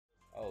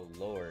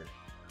Lord.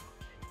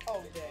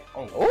 Oh damn.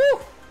 Oh. Ooh.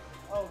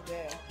 Oh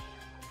damn.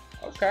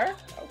 Okay.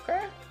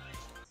 Okay.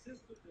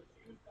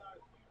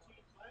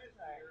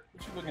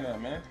 What you looking at,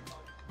 man?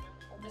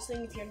 I'm just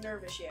thinking if you're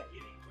nervous yet.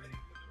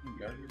 You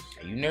nervous?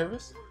 Are you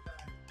nervous?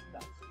 No.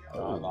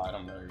 Oh, I lied.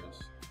 I'm nervous.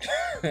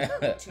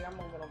 See, I'm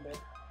a little bit.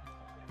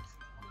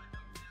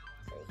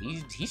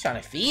 He's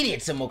trying to feed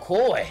it to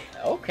McCoy.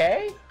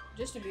 Okay.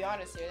 Just to be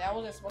honest here, that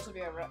wasn't supposed to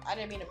be a run. I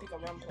didn't mean to pick a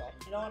run play.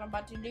 You know what I'm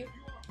about to do?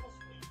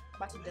 I'm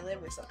about to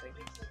deliver something.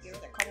 You know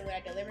what they call me when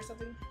I deliver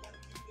something?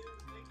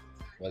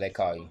 What they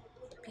call you?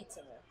 The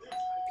pizza man.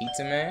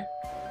 Pizza man?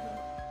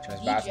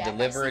 Trent's about to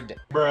deliver a...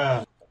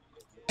 Bruh.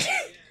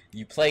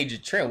 You played your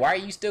Trent. Why are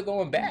you still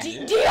going back?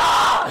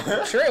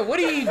 Dion! Trent, what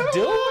are you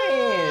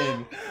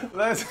doing?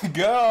 Let's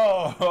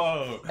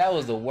go. That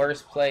was the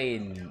worst play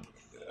in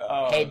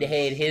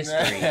head-to-head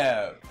history.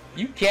 Snap.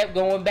 You kept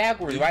going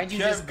backwards. Why didn't you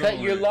just cut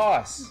your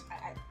loss?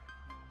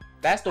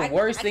 That's the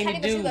worst thing to do.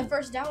 I can't even see the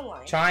first down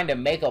line. Trying to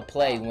make a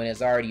play when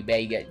it's already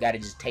bad. You got to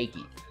just take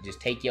it.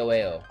 Just take your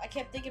L. I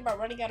kept thinking about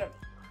running out of...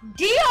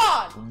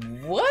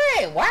 Dion!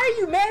 What? Why are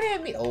you mad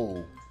at me?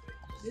 Oh.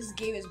 This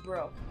game is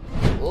broke.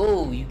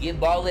 Oh, you get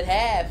ball at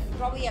half. We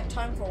probably have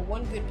time for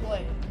one good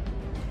play.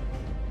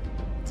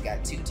 He's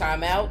got 2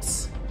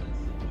 timeouts.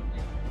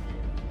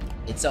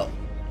 It's up.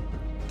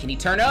 Can he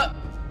turn up?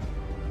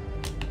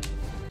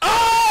 Oh!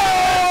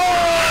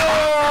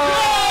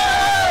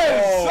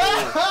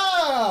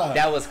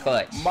 That was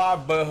clutch. My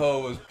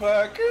butthole was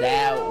fucking.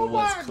 That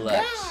was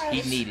clutch. gosh.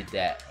 He needed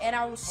that. And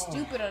I was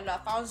stupid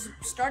enough. I was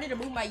starting to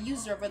move my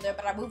user over there,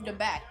 but I moved him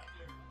back.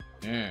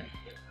 I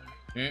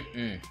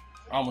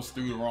almost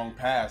threw the wrong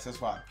pass.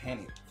 That's why I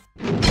panicked.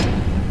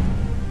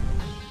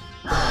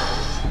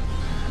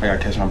 I gotta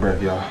catch my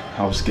breath, y'all.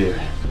 I was scared.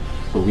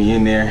 But we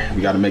in there.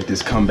 We gotta make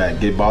this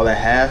comeback. Get ball at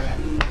half.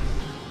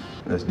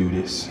 Let's do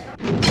this.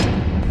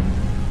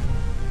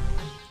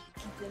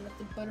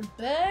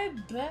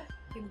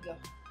 Here we go.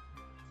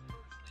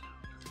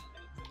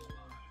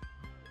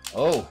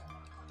 Oh.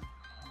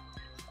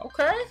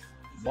 Okay.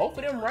 Both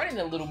of them running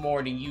a little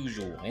more than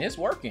usual, and it's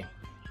working.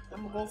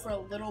 I'm gonna go for a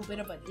little bit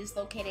of a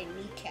dislocated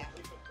kneecap.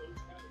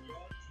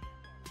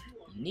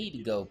 You need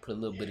to go put a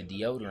little bit of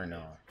deodorant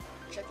on.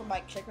 Check her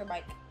mic, check her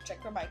mic,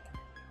 check her mic.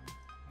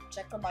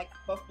 Check her mic,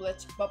 butt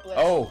blitz, butt blitz.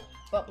 Oh.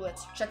 Butt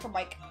blitz, check her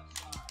mic.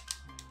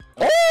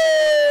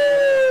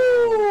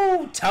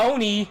 Oh!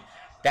 Tony!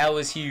 That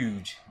was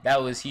huge.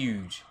 That was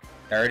huge.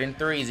 3rd and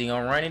 3. Is he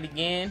gonna run it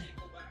again?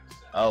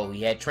 Oh,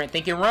 he had Trent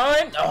thinking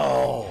run.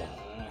 Oh.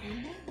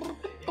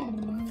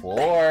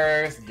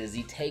 4th. Does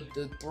he take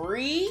the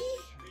 3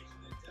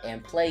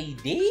 and play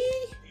D?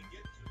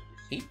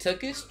 He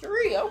took his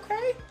 3.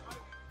 Okay.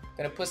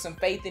 Gonna put some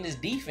faith in his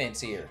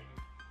defense here.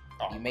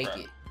 You make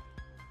it.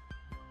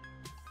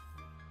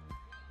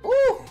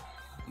 Woo!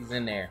 He's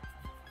in there.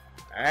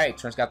 All right,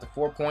 Trent's got the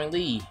 4-point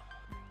lead.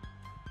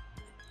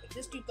 If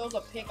this dude throws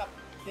a pick, I'm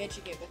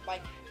bitching it with my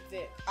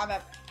fit. I'm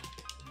at.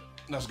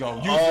 Let's go.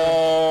 User.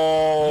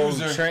 Oh,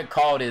 User. Trent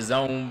called his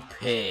own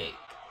pick.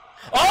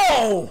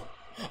 Oh!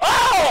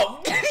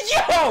 Oh!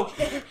 Yo!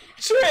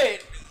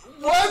 Trent!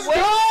 Let's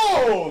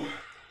go!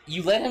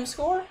 You let him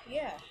score?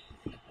 Yeah.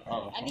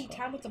 Oh, I need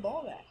time with the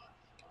ball back.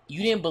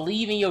 You didn't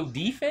believe in your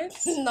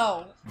defense?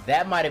 No.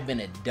 That might have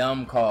been a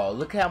dumb call.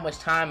 Look how much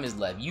time is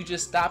left. You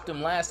just stopped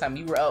him last time.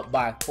 You were up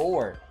by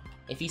 4.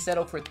 If he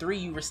settled for 3,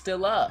 you were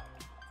still up.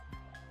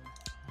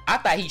 I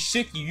thought he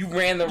shook you. You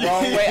ran the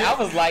wrong way. I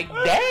was like,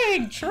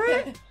 dang,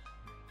 Trent.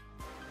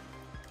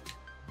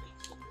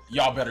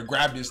 Y'all better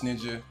grab this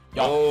ninja.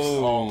 Y'all.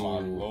 Oh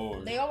my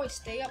lord. They always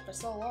stay up for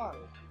so long.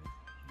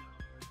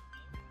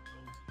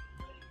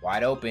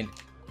 Wide open.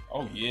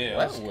 Oh yeah.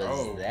 What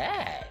was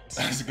that?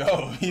 Let's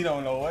go. He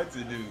don't know what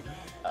to do.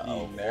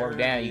 Uh-oh, 4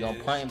 down. You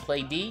gonna punt and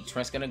play D?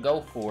 Trent's gonna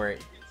go for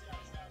it.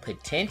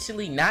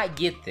 Potentially not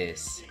get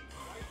this.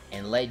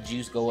 And let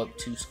Juice go up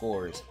 2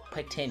 scores.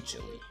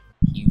 Potentially.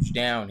 Huge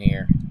down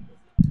here.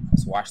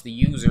 Let's watch the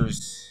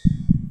users.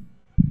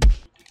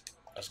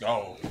 Let's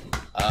go.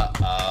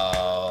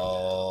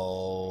 Uh-oh.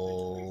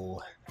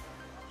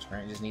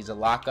 Trent just needs to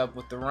lock up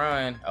with the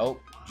run. Oh,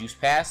 Juice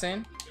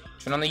passing.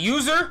 Trent on the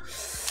user.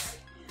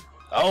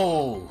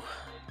 Oh.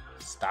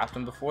 Stopped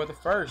him before the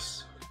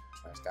first.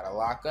 Trent's got to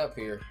lock up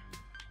here.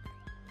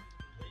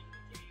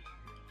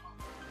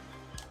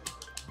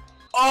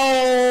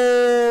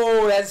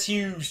 Oh, that's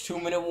huge.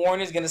 2-minute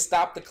warning is going to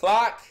stop the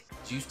clock.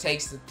 Juice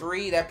takes the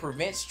 3. That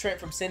prevents Trent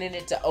from sending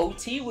it to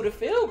OT with a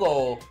field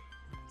goal.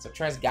 So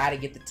Trent's got to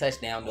get the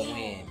touchdown to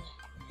win.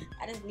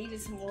 I just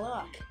needed some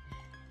luck.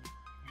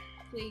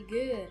 I played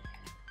good.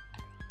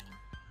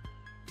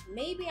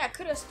 Maybe I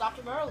could have stopped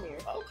him earlier.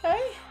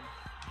 Okay.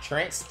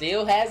 Trent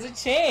still has a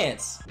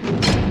chance.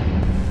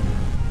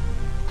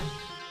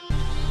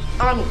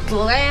 I'm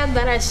glad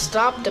that I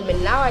stopped him,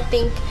 and now I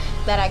think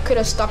that I could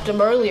have stopped him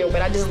earlier,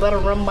 but I just let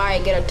him run by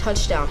and get a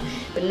touchdown.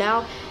 But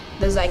now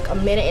there's like a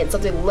minute and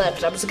something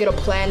left. I'm just gonna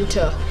plan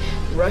to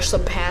rush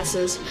some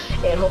passes,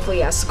 and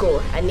hopefully I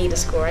score. I need a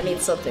score. I need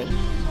something.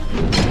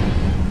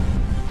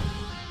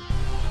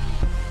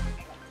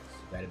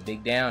 Better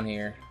big down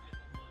here.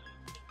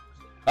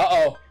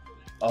 Uh-oh.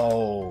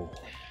 Oh.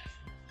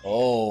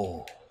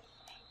 Oh.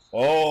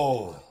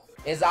 Oh.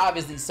 It's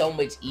obviously so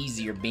much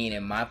easier being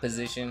in my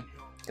position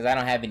because I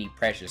don't have any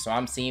pressure. So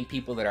I'm seeing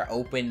people that are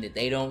open that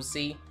they don't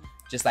see.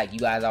 Just like you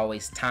guys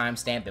always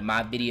timestamp in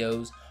my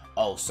videos.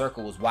 Oh,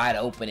 circle was wide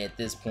open at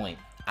this point.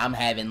 I'm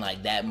having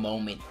like that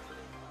moment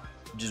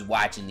just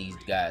watching these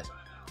guys.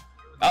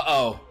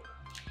 Uh-oh.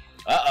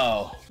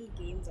 Uh-oh.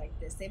 Games like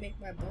this, they make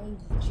my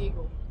bones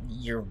jiggle.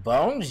 Your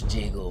bones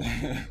jiggle.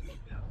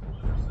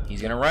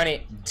 He's gonna run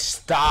it.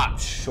 Stop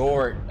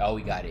short. Oh,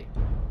 we got it.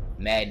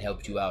 Madden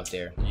helped you out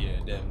there. Yeah,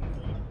 definitely.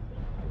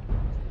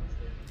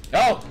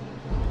 Oh!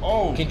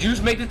 Oh! Can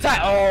Juice make the tie?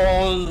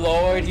 Oh,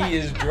 Lord, he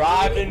is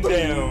driving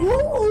down.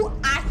 Ooh,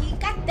 I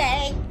got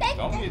that.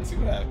 Don't get too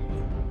happy.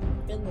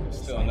 Feeling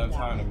this Still right enough now.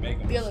 time to make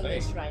a Feeling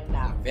mistake. this right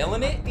now.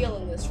 Feeling it?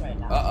 Feeling this right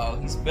now. Uh-oh,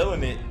 he's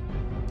feeling it.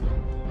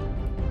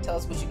 Tell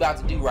us what you about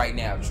to do right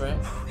now, Trent.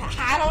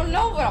 I don't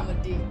know what I'm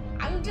gonna do.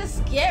 I'm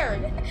just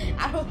scared.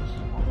 I don't.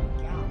 Oh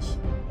my gosh.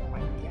 Oh my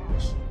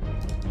gosh.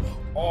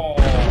 Oh!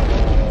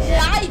 Did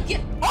I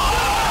get?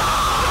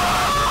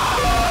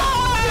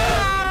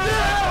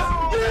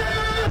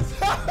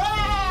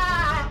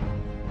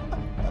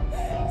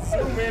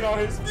 Zoom in on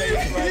his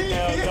face right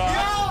now,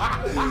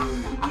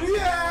 dog.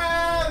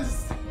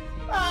 Yes!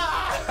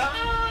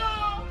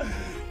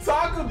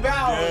 Talk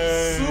about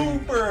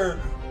super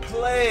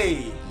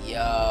play. Yo.